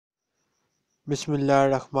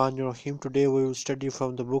Bismillahirrahmanirrahim. Today we will study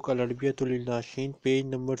from the book Al-Arabiyyahtu Lil Nasheen, page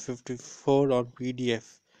number 54 on PDF.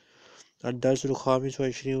 الدرس الخامس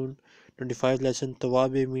والعشرون 25 lesson.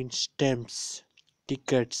 Tawabi means stamps,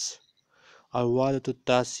 tickets. Al-Wadatu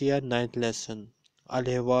Tasiya 9th lesson.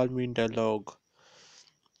 Al-Hiwal means dialogue.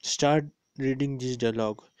 Start reading this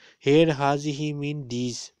dialogue. Here hazihi mean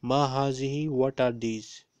these. Ma hazihi, what are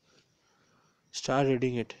these? Start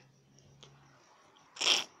reading it.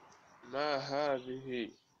 ما هذه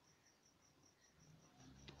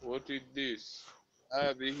what is this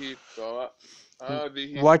هذه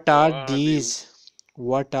هذه What are الطوابع these?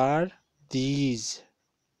 What are these?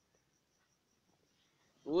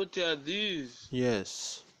 what are these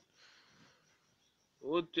Yes.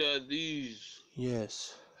 what are these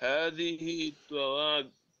Yes. هذه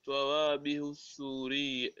طوابع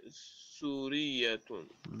سورية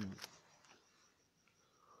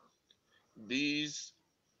these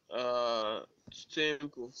are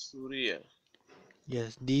stamp of Syria.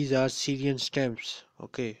 Yes, these are Syrian stamps.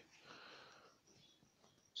 Okay.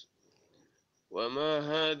 وما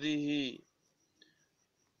هذه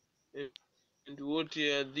and what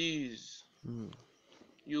are these Mm.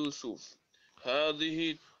 يوسف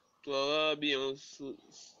هذه طوابع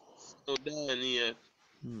سودانية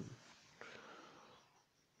Mm.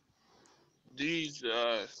 these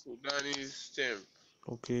are Sudanese stamp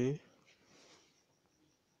Okay.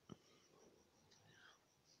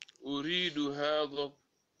 أريد هذا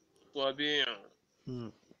الطبيع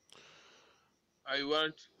Mm. I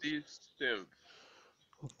want this stamp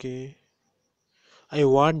Okay. I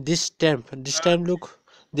want this stamp. This time, look,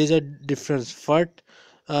 there's a difference. First,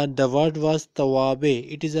 the word was tawabe.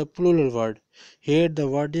 It is a plural word. Here, the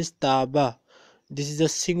word is taba. This is a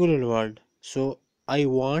singular word. So, I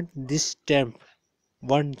want this stamp.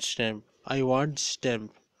 One stamp. I want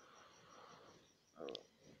stamp.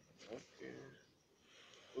 okay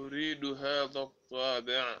أريد هذا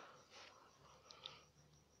الطابع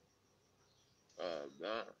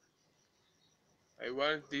I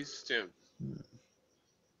want this stamp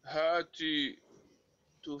هاتي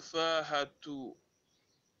تفاحة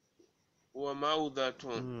وموضة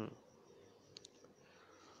Mm.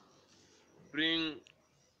 bring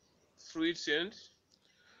fruits and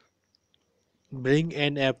Bring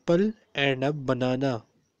an apple and a banana.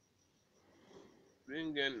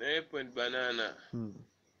 bring an apple and banana Mm.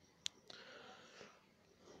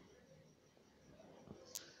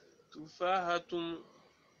 تفاحة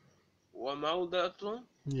وموضة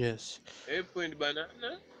Yes. apple and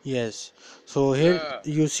banana Yes. So here لا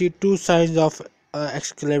you see two signs of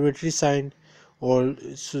exclamatory sign, or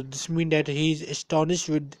so this means that he is astonished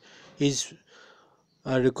with his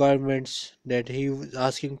requirements, that he was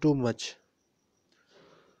asking too much.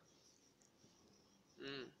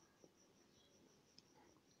 مم.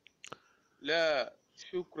 لا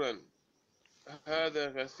شكرا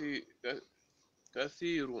هذا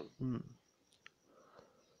كثير Mm.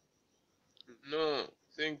 no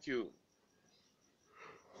thank you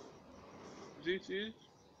this is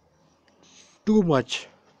Too much.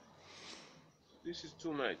 this is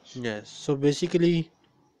too much Yes. So basically,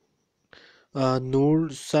 Noor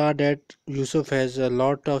saw that Yusuf has a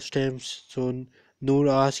lot of stamps, so Noor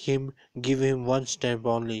asked him give him one stamp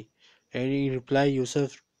only, and in reply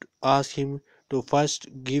Yusuf asked him to first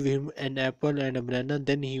give him an apple and a banana,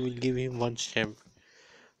 then he will give him one stamp.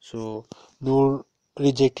 So Noor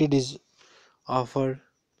rejected his offer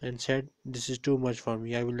and said, "This is too much for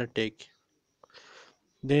me. I will not take."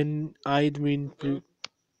 Then Aid mean Hmm?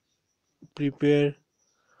 prepare.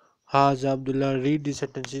 Haz Abdullah, read the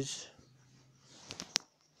sentences.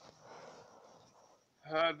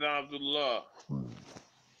 هذا عبد الله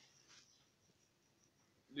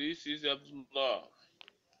this is Abdullah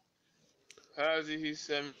هذه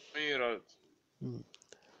سميرة Mm.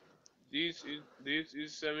 this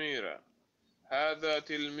is سميرة هذا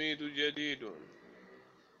تلميذ جديد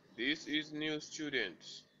this is new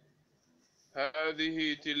student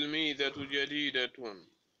هذه تلميذة جديدة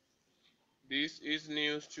this is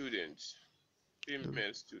new student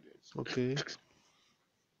female student Okay.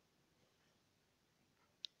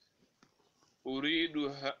 أريد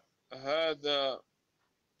هذا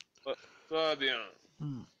طابع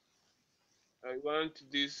Mm. I want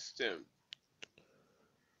this stamp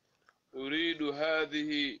أريد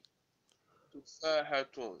هذه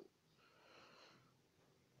تفاحة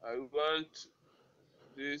I want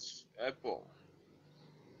this apple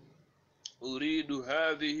أريد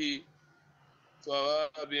هذه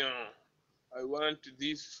طوابع I want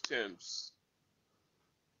these stamps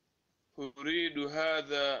أريد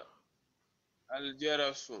هذا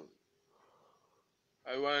الجرس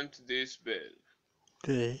I want this bell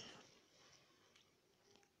Okay.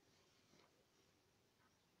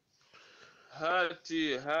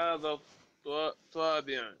 هاتي هذا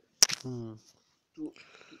الطابع Hmm.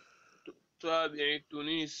 طابع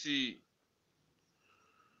تونسي.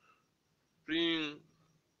 Bring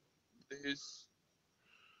his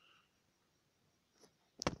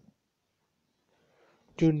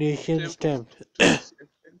Tunisian stamp of stamp. Tunisian stamp.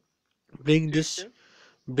 Bring Tunisian this, stamp.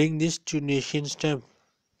 bring this Tunisian stamp.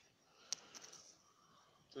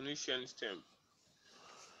 Tunisian stamp.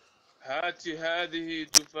 هاتي هذه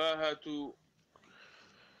تفاحة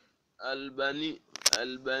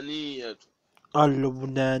البنية.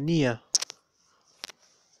 اللبنانية.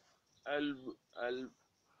 الب الب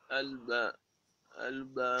الب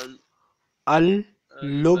البان اللب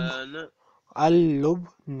البان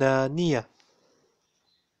اللبنانية.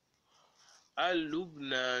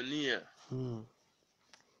 اللبنانية. Hmm.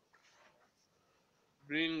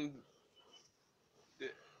 Bring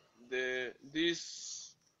this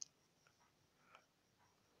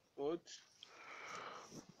what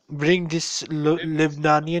Bring this لبس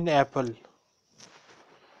Lebanese apple.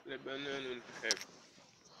 لبنان تحب.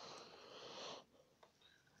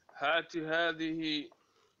 هات هذه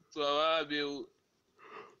توابع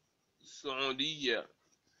السعودية.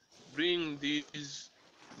 Bring these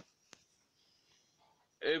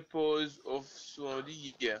apples of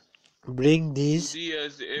Saudiya. Bring these,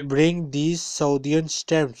 Saudiya's bring these Saudian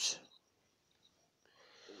stamps.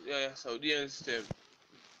 Saudian stamp.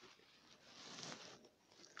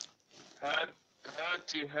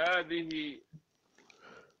 هات هذه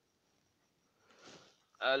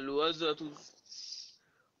الوزة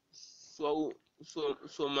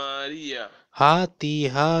الصومالية. هاتي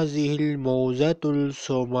هذه الموزة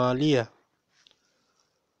الصومالية.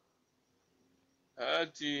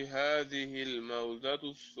 هات هذه الموزة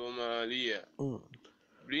الصومالية. Hmm.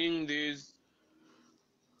 Bring this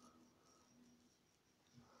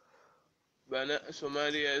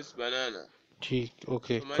Somalia is banana. Okay,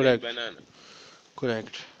 Somalia is correct, banana.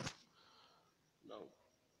 correct. No.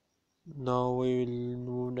 Now we will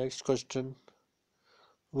move next question.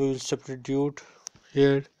 We will substitute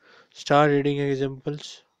here. Start reading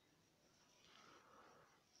examples.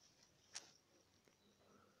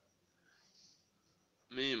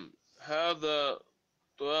 ميم. هذا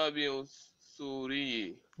طابع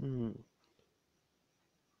سوري. Hmm.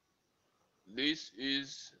 This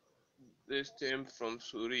is the stamp from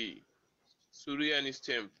Suri. Syrian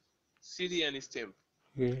stamp. Syrian stamp.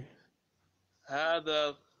 Okay.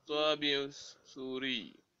 هذا طابع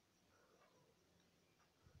سوري.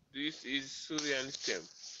 This is Syrian stamp.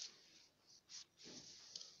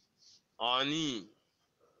 غني.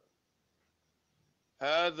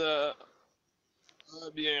 هذا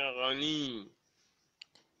طابع غني.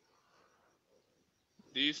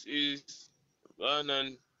 This is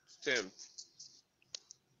Ghanan stamp.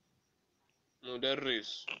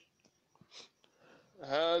 مدرس.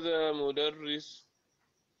 هذا مدرس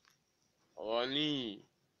غني.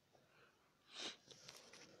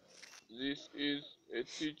 This is a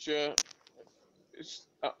teacher. It's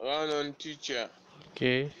a Ghanan teacher.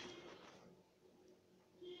 Okay.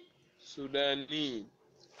 سوداني.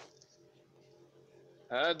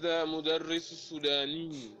 هذا مدرس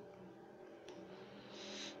سوداني.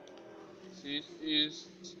 This is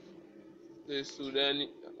the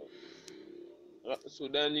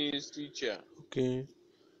Sudanese teacher. Okay.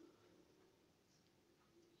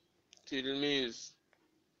 تلميذ.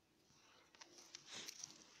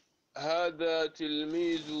 هذا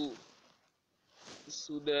تلميذ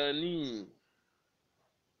سوداني.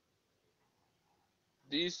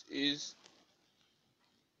 This is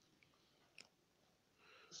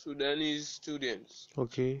Sudanese students.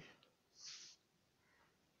 Okay.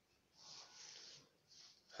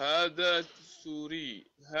 هذا سوري.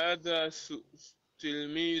 هذا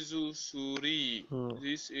تلميذ سوري. Hmm.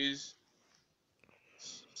 This is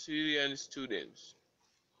Syrian students.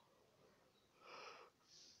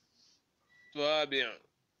 طابع.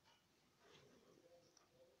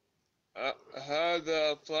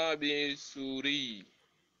 هذا طابع سوري.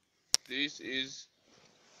 This is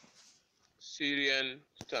Syrian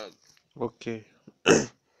stamp. Okay.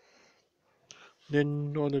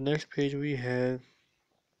 Then on the next page we have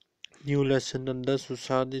new lesson الدرس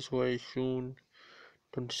السادس والعشرون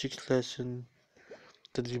 26th lesson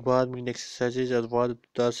تدريبات من exercises أدوات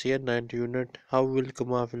التاسية 9th unit how will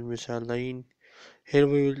كما في المثالين. Here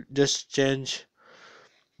we will just change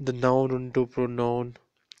the noun into pronoun.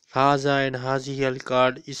 هذا and هذه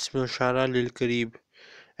الكارد اسم إشارة للقريب.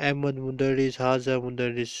 أحمد مدرس هذا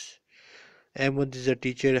مدرس. Ahmad is a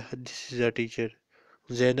teacher, this is a teacher.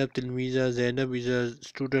 Zainab Tilmiza, Zainab is a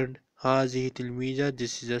student. Hazihi Tilmiza,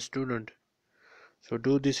 this is a student. So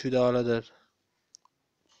do this with all other.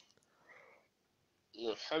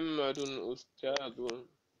 محمد أستاذ.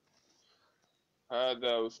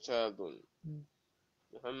 هذا أستاذ.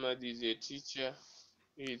 Muhammad is a teacher.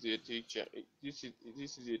 He is a teacher. This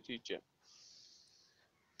is a teacher.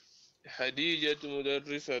 خديجة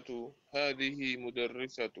مدرسة. هذه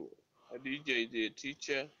مدرسة. Khadija is a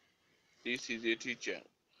teacher. This is a teacher.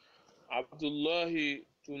 عبد الله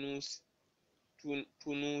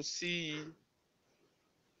تونسي.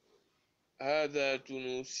 هذا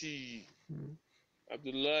تونسي.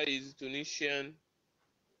 Abdullah is Tunisian.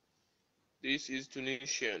 This is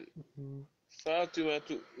Tunisian.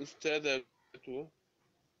 فاطمة أستاذة.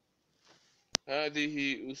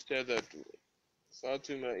 هذه أستاذة.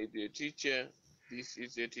 Fatima is a teacher. This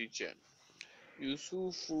is a teacher.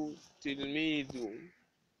 يوسف تلميذ.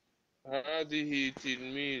 هذه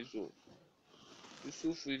تلميذ.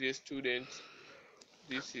 Yusuf is a student.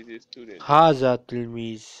 This is a student. هذا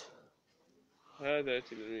تلميذ. هذا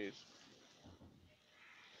تلميذ.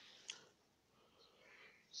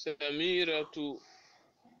 سميرة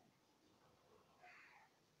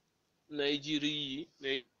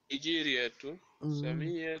نيجيريا.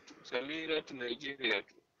 سميرة نيجيريا.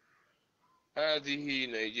 هذه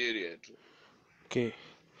نيجيريا. Okay.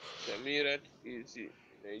 Samira is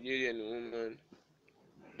Nigerian woman.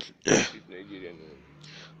 This is Nigerian woman.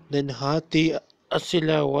 Then هاتي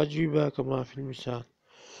أسئلة واجبة كما في المثال.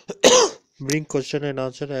 Bring question and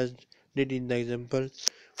answer as did in the example.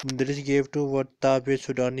 Mudaris gave to what Tabe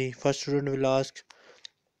Sudani. First student will ask.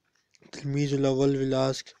 Tilmiz Lawal will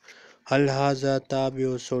ask. Hal haza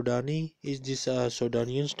Tabe Sudani? Is this a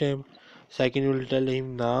Sudanian stamp? Second will tell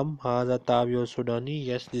him Naam haza Tabe Sudani.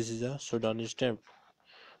 Yes, this is a Sudani stamp.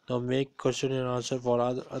 Now make question and answer for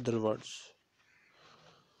other words.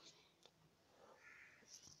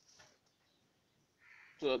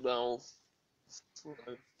 طبعا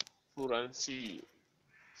فرنسي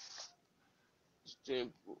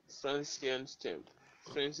stamp. Francian stamp.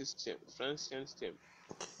 Francian stamp.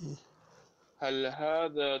 هل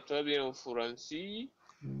هذا طبع فرنسي?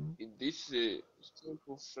 Is this a stamp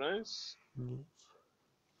of France?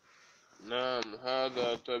 نعم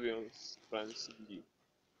هذا طبع فرنسي.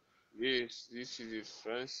 Yes, this is a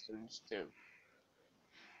Francian stamp.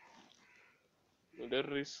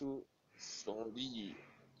 مدرس سعودي.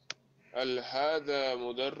 هل هذا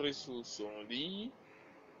مدرس سعودي؟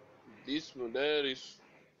 This مدرس.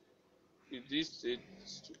 Is this a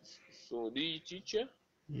Saudi teacher?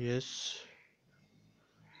 Yes.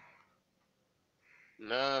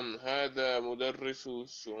 نعم هذا مدرس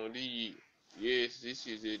سعودي. Yes, this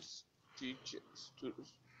is a teacher.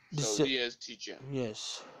 Saudi's teacher.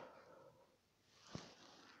 Yes.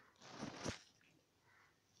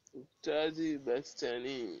 أستاذ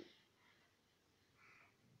باكستاني.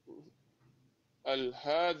 هل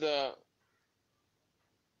هذا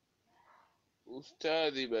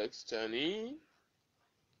أستاذ باكستاني؟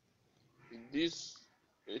 Is this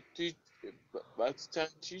a Pakistan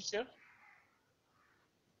teacher?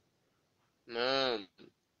 نعم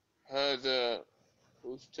هذا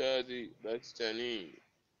أستاذ باكستاني.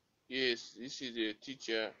 Yes, this is a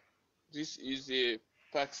teacher. This is a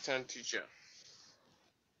Pakistan teacher.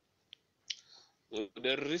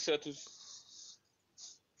 مدرسة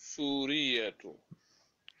سورية.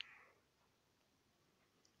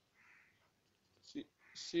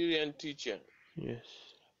 Syrian teacher. Yes.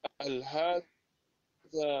 هذه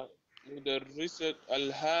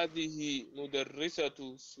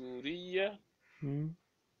مدرسة سورية.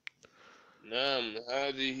 نعم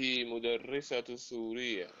هذه مدرسة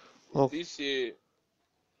سورية. Is this a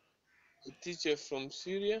teacher from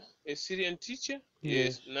Syria? A Syrian teacher?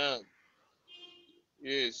 Yes. نعم.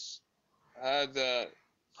 Yes.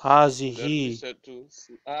 هذه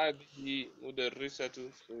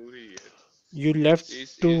مدرسة سورية. You left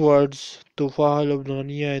two words, Tufaha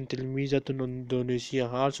Lubnaniya and Tilmizatun Indonesia.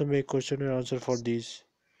 Also make question and answer for these.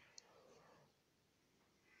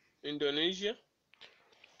 Indonesia?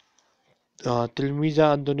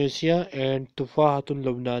 Tilmiza Indonesia and Tufahatun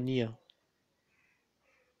Lubnaniya.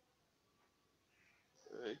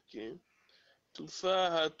 Okay.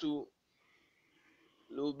 Tufahatu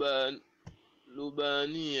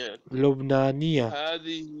لبنانية.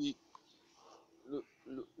 هذه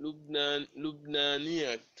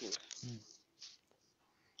لبنانية.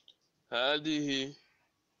 هذه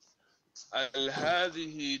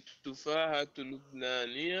تفاحة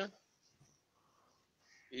لبنانية.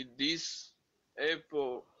 Is this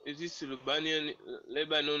apple? Is this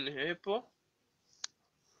Lebanon apple?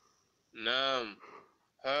 نعم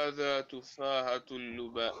هذه تفاحة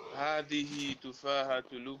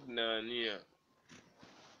لبنانية.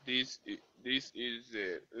 This is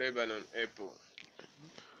a Lebanon apple.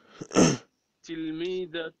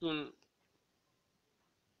 تلميذة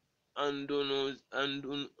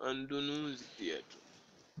أندونيسية.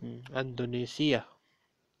 Indonesia.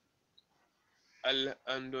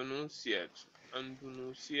 الأندونيسية.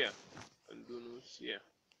 أندونيسيا. أندونيسيا.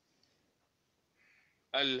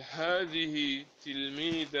 هذه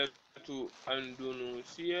تلميذة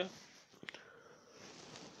أندونيسية.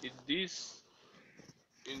 Is this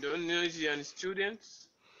Indonesian students؟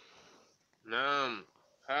 نعم،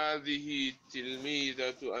 هذه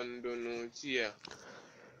تلميذة أندونيسية.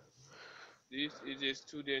 This is a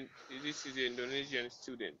student. This is an Indonesian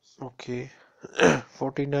student. Okay.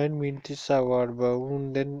 49 means this word,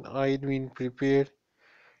 then I mean prepare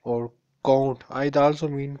or count. I'd also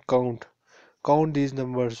mean count. Count these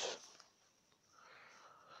numbers.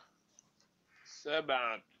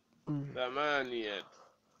 7 8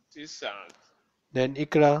 9. Then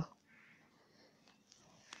Ikra.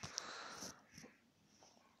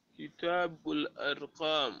 كتاب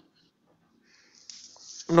الأرقام.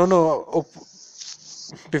 No.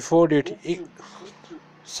 Before it. اكتب اكتب.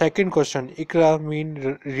 Second question. Ikra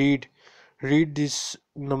mean read. Read these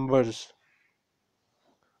numbers.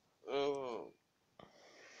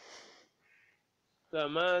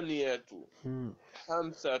 8 Hmm.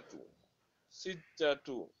 5 6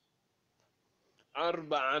 4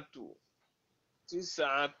 9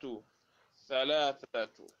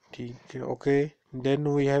 3. Okay.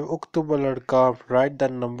 Then we have Uktub al-Arkam. Write the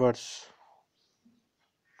numbers.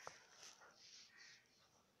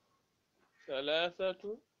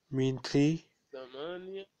 3 Mean 3.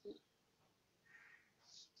 8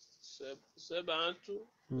 7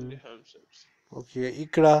 Hmm. 5. Okay.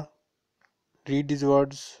 Ikra. Read these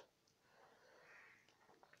words.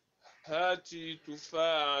 هاتي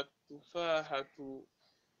تفاحة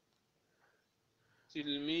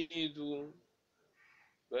تلميذ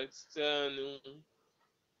باكستان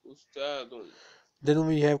أستاذ. Then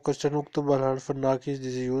we have question Uktub al-Harf al-Naqis.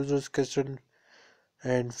 This is user's question.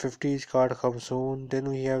 And 50 is card comes soon. Then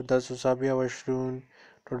we have the Susabia Washrun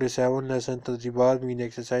 27 lesson. Tadribat mean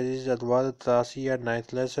exercises. Al-Wad al-Asasi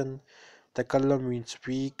 9th lesson. Takallam means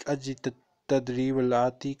speak. Ajit Tadrib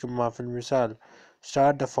al-Ati kama fil misal.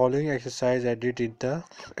 Start the following exercise and read in the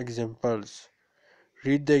examples.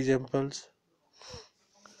 Read the examples.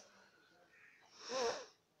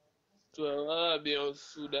 توابع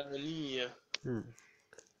السودانية. Hmm.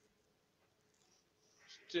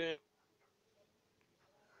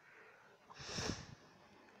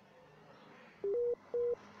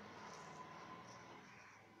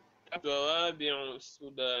 توابع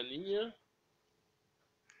السودانية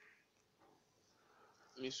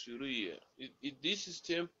مصرية. Is this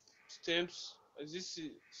stamps? Is this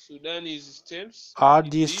Sudanese stamps? Are Is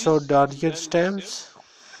these these Jordanian Sudanese stamps?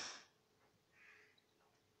 stamps?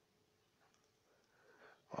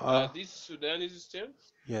 Are Uh, these Sudanese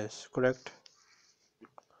stamps؟ yes, correct.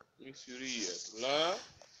 مصرية. لا،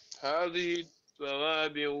 هذه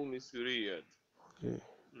توابع مصرية. Okay.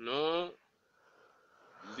 No,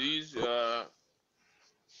 these are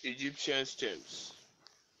Egyptian stamps.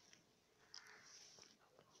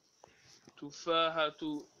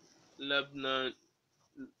 تفاحة لبنان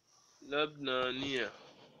لبنانية.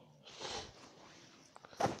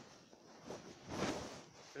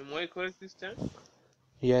 Am I correct this time؟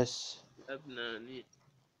 Yes. لبنانية.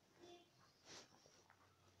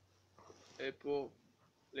 Apple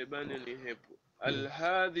لبناني apple.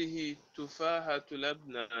 هذه تفاحة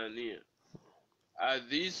لبنانية. Are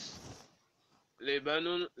these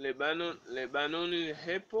Lebanon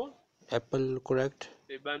apple؟ Apple, correct.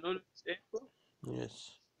 Lebanon apple.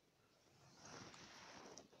 Yes.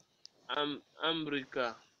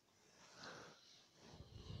 أمريكا.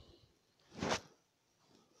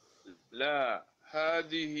 لا،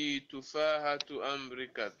 هذه تفاحة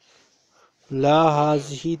أمريكا. لا No,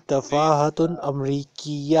 هذه these تفاحة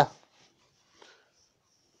أمريكية.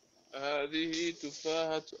 هذه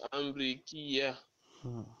تفاحة أمريكية.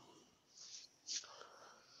 Hmm.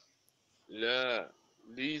 لا،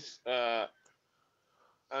 these are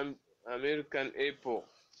American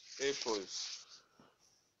apples.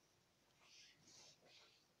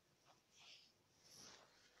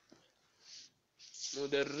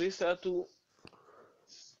 مدرسة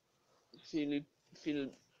فيلب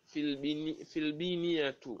فيلب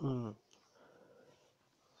فلبينية. Hmm.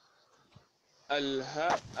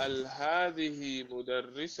 هذه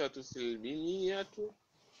مدرسة فلبينية.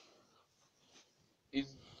 Is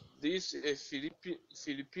this a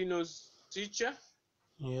Filipino teacher؟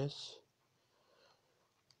 Yes.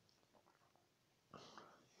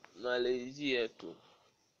 ماليزية.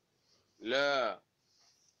 لا،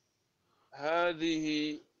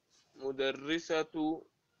 هذه مدرسة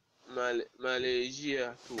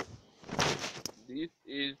Malaysiyyahtu. This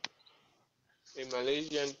is a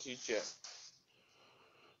Malaysian teacher.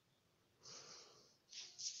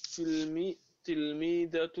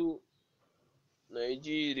 تلميذة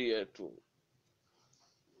نيجيرية.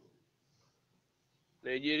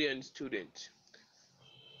 Nigerian student.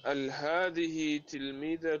 هذه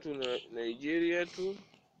تلميذة نيجيرية.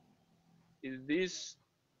 Is this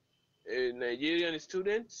a Nigerian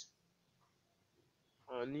student?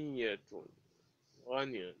 غنية.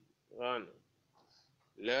 غانا.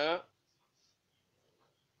 لا،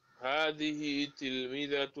 هذه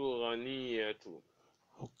تلميذة غنية.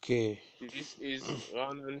 Okay. This is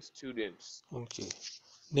Ghanaian students. Okay.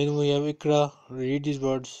 Then we have Ikra. Read these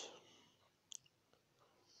words.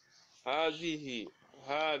 هذه،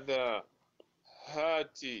 هذا،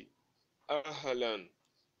 هاتي، أهلا،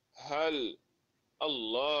 هل،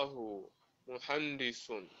 الله،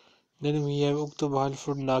 مهندس. Then we have Uktub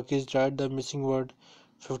Halfud Nakis. Write the missing word.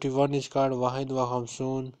 51 is called Wahid wa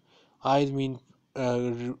Khamsoon. I mean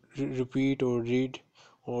repeat or read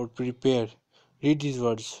or prepare. Read these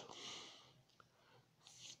words.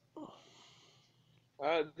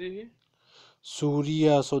 هذه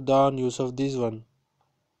Surya, Sudan, Yusuf. This one.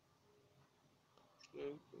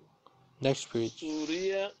 Next page.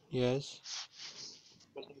 سوريا، Yes.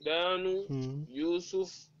 سودان، Hmm.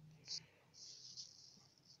 يوسف،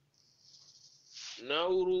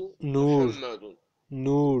 نور، Noor. محمد.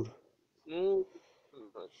 Noor. نور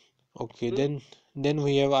محمد. Okay. نور. Then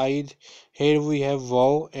we have Eid. Here we have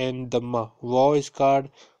Waw and Dhamma. Waw is called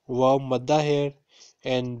Waw Madda here,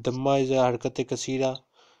 and Dhamma is a Harkat Kasira.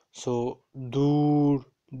 So Dur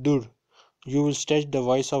Dur. You will stretch the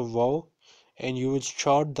voice of Waw and you will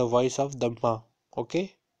short the voice of Dhamma.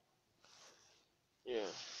 Okay?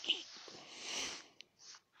 Yeah.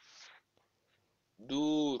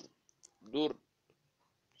 دور، در،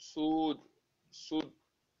 سود، سود،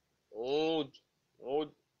 عود،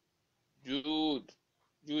 عود، جود،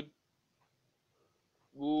 جود،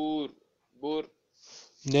 بور، بور.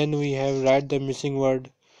 Then we have write the missing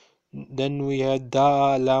word. Then we have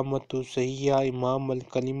Da alamatu sahiha imam al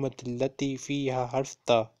kalimati allati fiha harf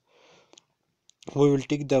ta. We will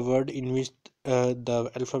take the word in which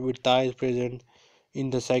the alphabet ta is present. In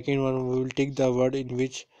the second one, we will take the word in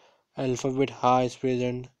which alphabet ha is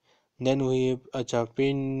present. Then we have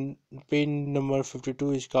pin number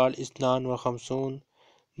 52 is called Isnan wa Khamsoon.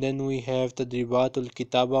 Then we have Tadribatul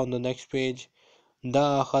Kitaba on the next page.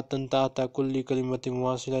 Da khatan ta'ata kulli kalimatin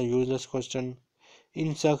wasila, useless question.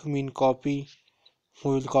 Insakh mean copy.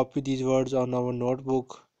 We will copy these words on our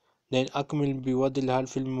notebook. Then akmil biwadil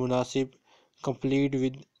harfil munasib, complete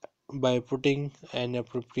with by putting an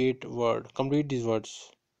appropriate word. Complete these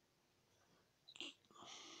words.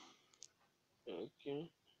 Okay.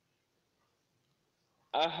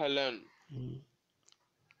 أهلا، Mm.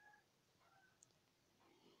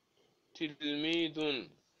 تلميذ،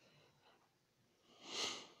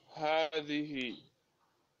 هذه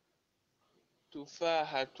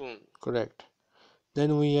تفاحة. Correct.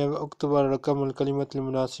 Then we have اكتب الرقم الكلمة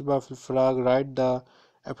المناسبة في الفراغ. Write the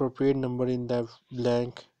appropriate number in the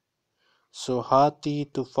blank. So hati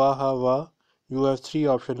tufaha wa. You have three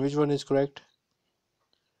options. Which one is correct?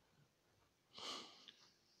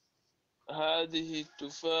 هذه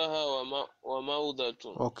تفاحة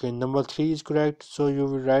وموضة. Okay, number three is correct. So you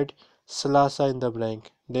will write salasa in the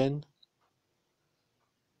blank. Then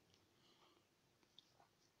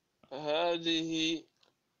هذه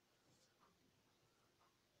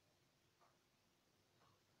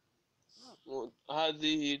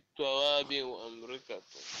هذه توابع أمريكا.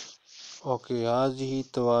 okay, هذه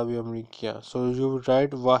توابع أمريكية. So you will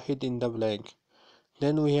write wahid in the blank.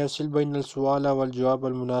 Then we have sil bain al suala wal jawab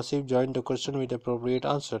al munasib. Join the question with appropriate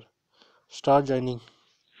answer. Start joining.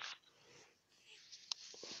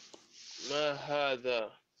 ما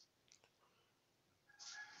هذا؟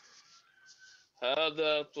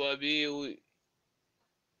 هذا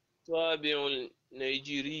طابع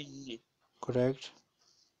نيجيري. Correct.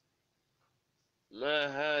 ما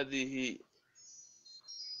هذه؟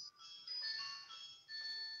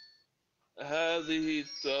 هذه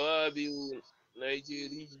توابع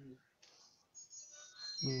نيجيري.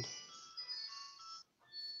 Mm.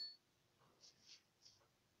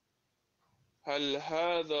 هل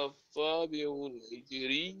هذا الطابع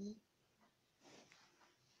نيجيري؟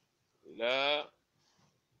 لا،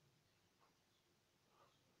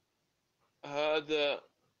 هذا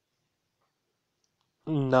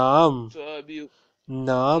Naam. طابع.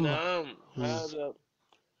 Naam. نعم Mm. هذا،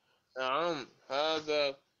 نعم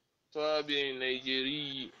هذا طابع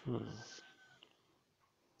نيجيري. Mm.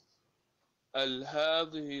 هل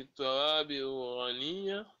هذه الطوابع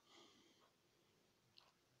غنية؟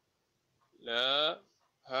 لا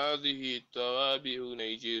هذه التوابع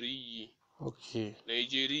نيجيرية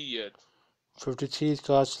 53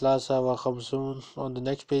 class Lasa wa Khamsun. On the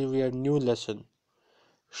next page we have new lesson.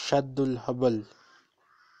 Shaddul Habal.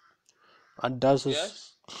 And that's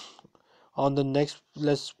Yes. on the next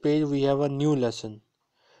page we have a new lesson.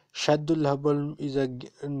 Shaddul Habal is the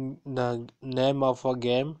name of a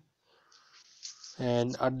game,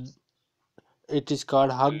 and it is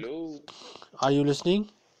called Hug. Hello. Are you listening?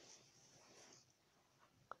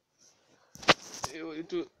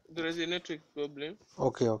 There is a network problem.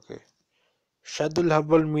 Okay. Shaddul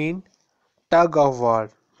Habal mean tug of war.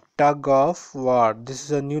 Tug of war. This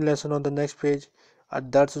is a new lesson on the next page.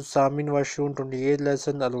 Ad-Darsu Samin was shown 28th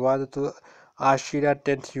lesson. Al-Wadatu Ashira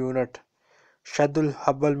 10th unit. Shaddul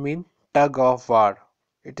Habal mean tug of war.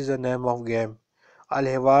 It is a name of game.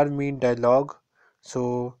 Al-Hiwar mean dialogue.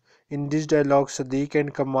 So in this dialogue, Sadiq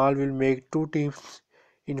and Kamal will make two teams.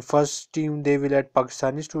 In first team they will add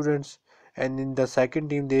Pakistani students, and in the second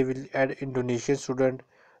team they will add Indonesian student.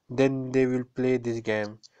 Then they will play this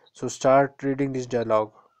game. So start reading this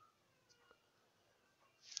dialogue.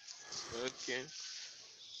 Okay.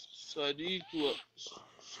 صديق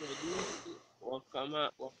صديق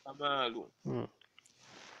وكمال Hmm.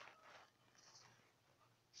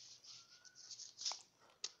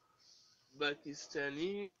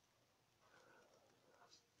 باكستاني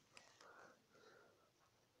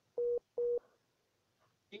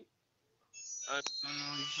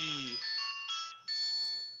أندونيسي.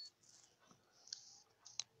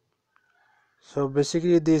 So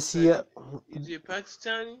basically they see Is a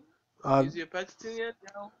Pakistani? uh, Is a Pakistani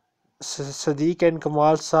now? Sadiq and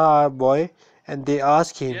Kamal saw a boy and they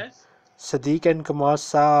asked him. Yes. Sadiq and Kamal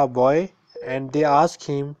saw a boy and they asked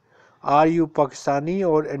him, "Are you Pakistani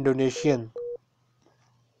or Indonesian?"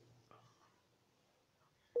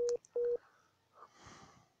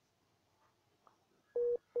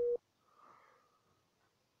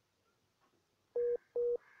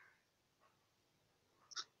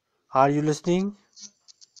 Are you listening?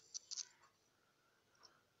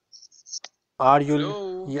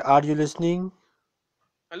 Hello. Are you listening?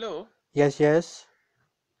 Hello. Yes.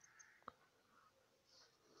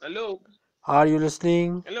 Hello. Are you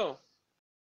listening? Hello.